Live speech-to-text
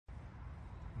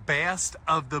best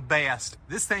of the best.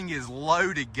 This thing is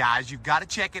loaded, guys. You've got to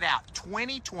check it out.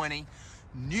 2020,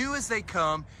 new as they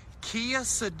come, Kia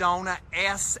Sedona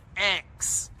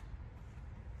SX.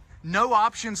 No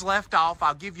options left off.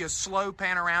 I'll give you a slow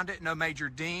pan around it. No major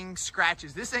dings,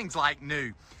 scratches. This thing's like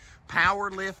new.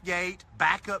 Power lift gate,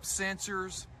 backup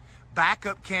sensors,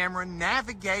 backup camera,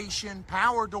 navigation,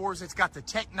 power doors. It's got the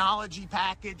technology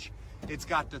package. It's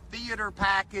got the theater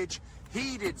package,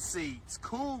 heated seats,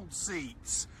 cooled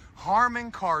seats,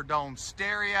 Harman Kardon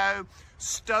stereo,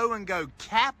 stow and go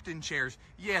captain chairs.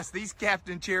 Yes, these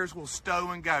captain chairs will stow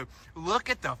and go.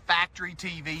 Look at the factory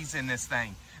TVs in this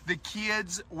thing. The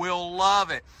kids will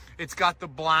love it. It's got the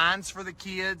blinds for the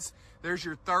kids. There's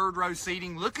your third row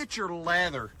seating. Look at your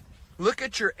leather. Look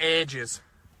at your edges.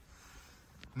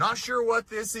 Not sure what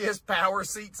this is. Power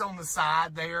seats on the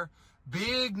side there.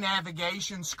 Big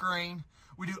navigation screen.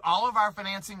 We do all of our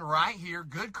financing right here.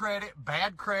 Good credit,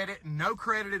 bad credit, no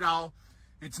credit at all.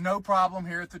 It's no problem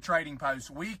here at the Trading Post.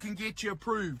 We can get you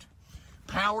approved.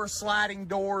 Power sliding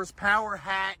doors, power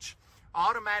hatch,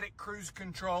 automatic cruise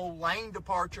control, lane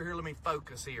departure. Here, let me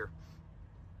focus here.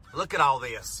 Look at all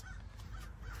this.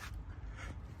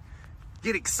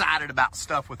 Get excited about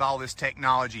stuff with all this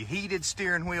technology. Heated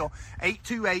steering wheel,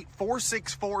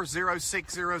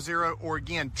 828-464-0600, or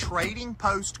again,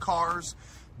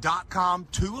 tradingpostcars.com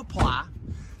to apply.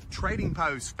 Trading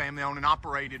Post, family owned and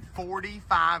operated,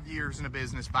 45 years in a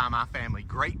business by my family.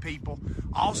 Great people,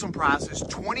 awesome prices.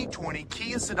 2020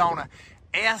 Kia Sedona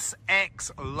SX,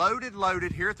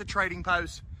 loaded here at the Trading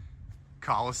Post.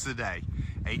 Call us today,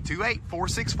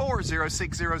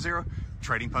 828-464-0600,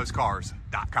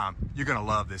 tradingpostcars.com. You're going to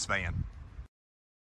love this van.